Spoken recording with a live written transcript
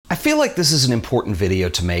feel like this is an important video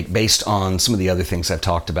to make based on some of the other things I've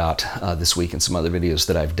talked about this week and some other videos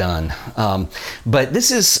that I've done. But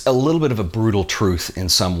this is a little bit of a brutal truth in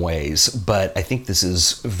some ways, but I think this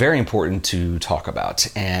is very important to talk about.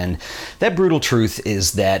 And that brutal truth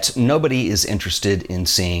is that nobody is interested in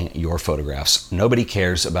seeing your photographs. Nobody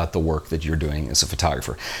cares about the work that you're doing as a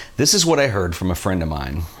photographer. This is what I heard from a friend of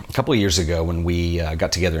mine a couple of years ago when we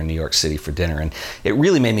got together in New York City for dinner. And it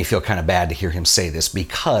really made me feel kind of bad to hear him say this,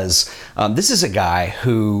 because this is a guy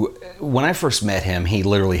who, when I first met him, he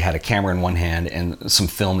literally had a camera in one hand and some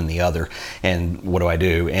film in the other. And what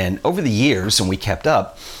do? And over the years, and we kept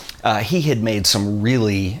up, he had made some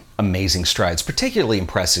really amazing strides, particularly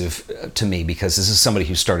impressive to me because this is somebody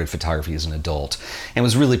who started photography as an adult and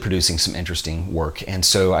was really producing some interesting work. And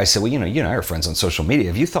so I said, well, you and I are friends on social media.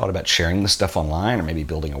 Have you thought about sharing this stuff online or maybe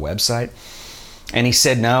building a website? And he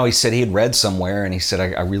said no. He said he had read somewhere, and he said,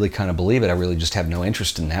 I really kind of believe it. I really just have no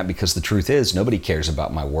interest in that, because the truth is nobody cares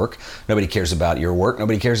about my work. Nobody cares about your work.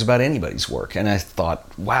 Nobody cares about anybody's work. And I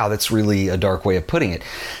thought, wow, that's really a dark way of putting it.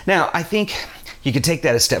 Now, I think you could take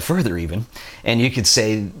that a step further even, and you could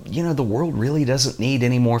say, the world really doesn't need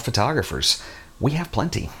any more photographers. We have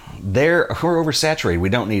plenty. We're oversaturated. We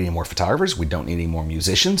don't need any more photographers. We don't need any more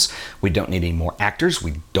musicians. We don't need any more actors.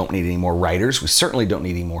 We don't need any more writers. We certainly don't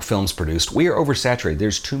need any more films produced. We are oversaturated.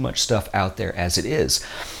 There's too much stuff out there as it is.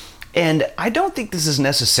 And I don't think this is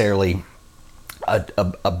necessarily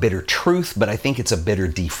a bitter truth, but I think it's a bitter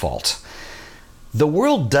default. The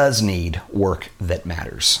world does need work that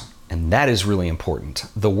matters. And that is really important.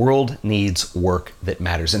 The world needs work that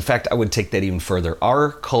matters. In fact, I would take that even further.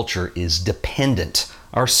 Our culture is dependent.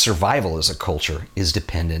 Our survival as a culture is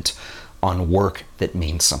dependent on work that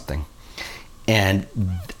means something. And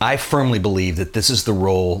I firmly believe that this is the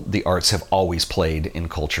role the arts have always played in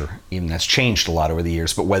culture. Even that's changed a lot over the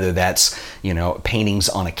years, but whether that's, paintings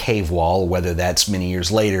on a cave wall, whether that's many years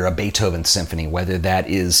later, a Beethoven symphony, whether that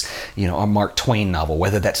is, a Mark Twain novel,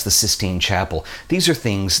 whether that's the Sistine Chapel, these are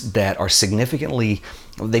things that are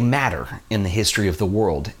they matter in the history of the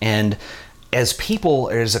world. And as people,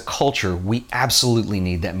 as a culture, we absolutely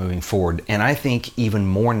need that moving forward. And I think even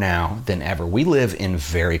more now than ever. We live in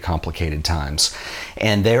very complicated times.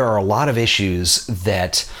 And there are a lot of issues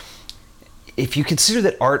that, if you consider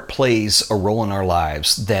that art plays a role in our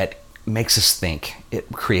lives that makes us think,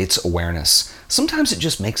 it creates awareness. Sometimes it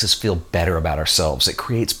just makes us feel better about ourselves. It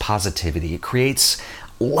creates positivity. It creates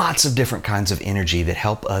lots of different kinds of energy that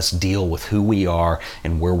help us deal with who we are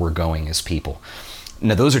and where we're going as people.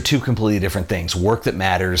 Now, those are two completely different things. Work that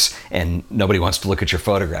matters, and nobody wants to look at your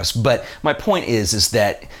photographs. But my point is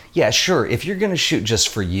that, yeah, sure, if you're going to shoot just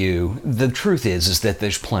for you, the truth is that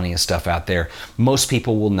there's plenty of stuff out there. Most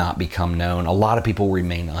people will not become known. A lot of people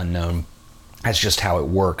remain unknown. That's just how it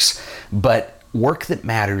works. But work that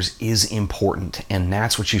matters is important, and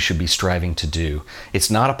that's what you should be striving to do. It's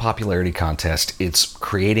not a popularity contest. It's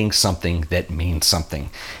creating something that means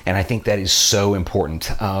something. And I think that is so important.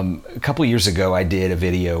 A couple of years ago, I did a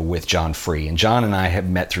video with John Free, and John and I have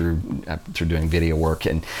met through doing video work,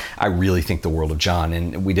 and I really think the world of John.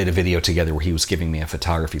 And we did a video together where he was giving me a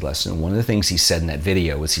photography lesson. And one of the things he said in that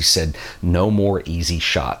video was, he said, "No more easy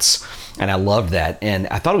shots." And I loved that. And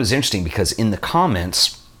I thought it was interesting because in the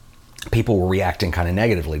comments, people were reacting kind of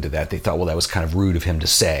negatively to that. They thought, well, that was kind of rude of him to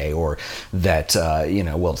say, or that,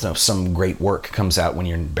 some great work comes out when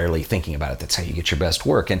you're barely thinking about it. That's how you get your best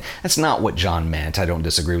work. And that's not what John meant. I don't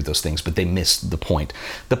disagree with those things, but they missed the point.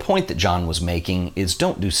 The point that John was making is,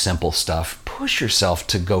 don't do simple stuff. Push yourself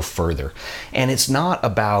to go further. And it's not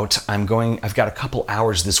about, I've got a couple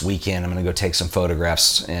hours this weekend, I'm going to go take some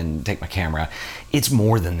photographs and take my camera. It's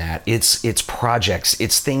more than that. It's projects.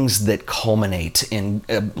 It's things that culminate in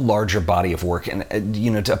a larger body of work. And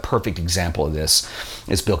a perfect example of this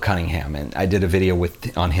is Bill Cunningham. And I did a video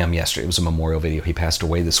on him yesterday. It was a memorial video. He passed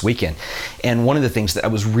away this weekend. And one of the things that I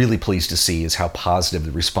was really pleased to see is how positive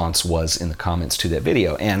the response was in the comments to that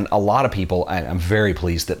video. And a lot of people, I'm very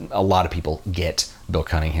pleased that a lot of people get Bill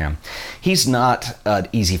Cunningham. He's not an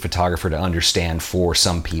easy photographer to understand for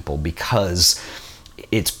some people, because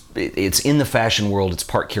it's in the fashion world. It's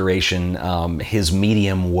part curation. His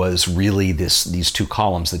medium was really these two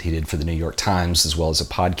columns that he did for the New York Times, as well as a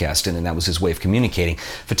podcast, and that was his way of communicating.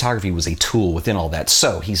 Photography was a tool within all that.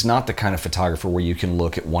 So he's not the kind of photographer where you can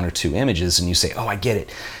look at one or two images and you say, oh, I get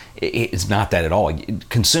it. It's not that at all.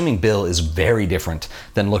 Consuming Bill is very different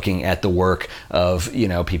than looking at the work of,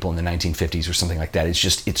 people in the 1950s or something like that.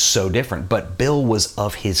 It's so different. But Bill was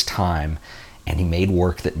of his time, and he made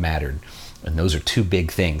work that mattered. And those are two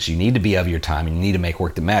big things. You need to be of your time, and you need to make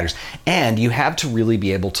work that matters. And you have to really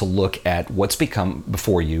be able to look at what's become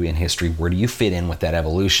before you in history. Where do you fit in with that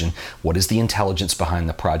evolution? What is the intelligence behind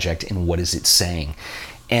the project, and what is it saying?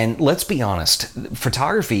 And let's be honest,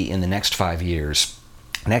 photography in the next 5 years,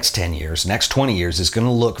 next 10 years, next 20 years is going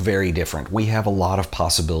to look very different. We have a lot of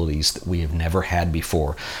possibilities that we have never had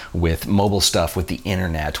before with mobile stuff, with the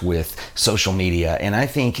internet, with social media. And I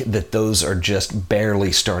think that those are just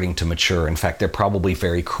barely starting to mature. In fact, they're probably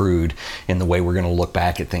very crude in the way we're going to look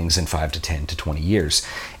back at things in 5 to 10 to 20 years.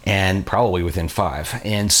 And probably within 5.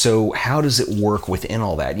 And so how does it work within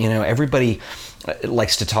all that? You know, everybody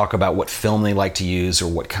likes to talk about what film they like to use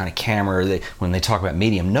or what kind of camera when they talk about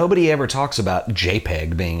medium. Nobody ever talks about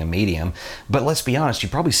JPEG being a medium, but let's be honest, you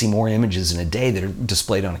probably see more images in a day that are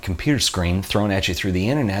displayed on a computer screen thrown at you through the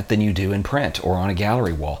internet than you do in print or on a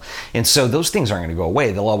gallery wall. And so those things aren't going to go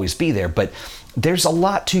away. They'll always be there, but there's a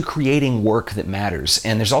lot to creating work that matters,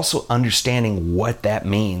 and there's also understanding what that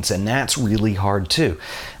means, and that's really hard too.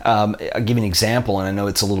 I'll give you an example, and I know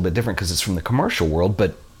it's a little bit different because it's from the commercial world,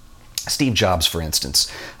 but Steve Jobs, for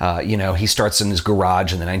instance, he starts in his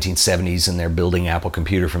garage in the 1970s and they're building Apple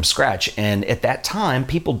Computer from scratch. And at that time,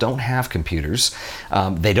 people don't have computers.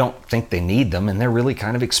 They don't think they need them, and they're really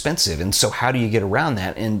kind of expensive. And so how do you get around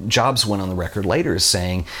that? And Jobs went on the record later as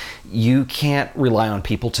saying, you can't rely on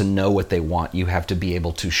people to know what they want. You have to be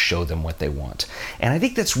able to show them what they want. And I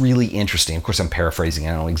think that's really interesting. Of course, I'm paraphrasing.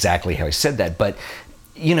 I don't know exactly how he said that, but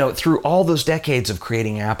you know, through all those decades of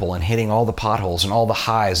creating Apple and hitting all the potholes and all the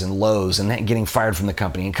highs and lows and then getting fired from the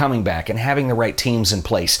company and coming back and having the right teams in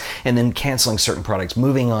place and then canceling certain products,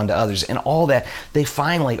 moving on to others and all that, they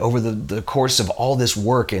finally, over the course of all this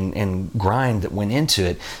work and grind that went into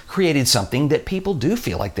it, created something that people do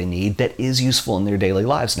feel like they need that is useful in their daily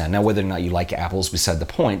lives now. Now, whether or not you like Apple is beside the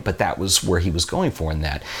point, but that was where he was going for in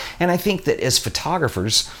that. And I think that as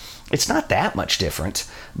photographers, it's not that much different,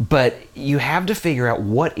 but you have to figure out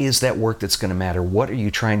what is that work that's going to matter. What are you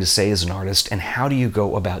trying to say as an artist, and how do you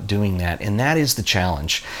go about doing that? And that is the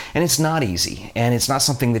challenge. And it's not easy, and it's not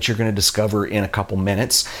something that you're going to discover in a couple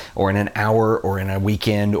minutes or in an hour or in a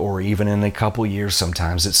weekend or even in a couple years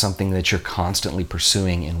sometimes. It's something that you're constantly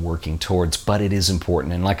pursuing and working towards, but it is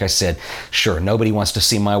important. And like I said, sure, nobody wants to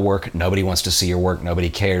see my work, nobody wants to see your work, nobody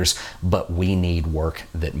cares, but we need work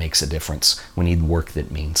that makes a difference. We need work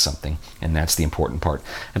that means something. And that's the important part.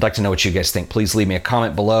 I'd like to know what you guys think. Please leave me a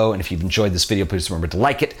comment below. And if you've enjoyed this video, please remember to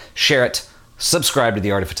like it, share it, subscribe to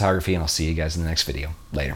The Art of Photography, and I'll see you guys in the next video. Later.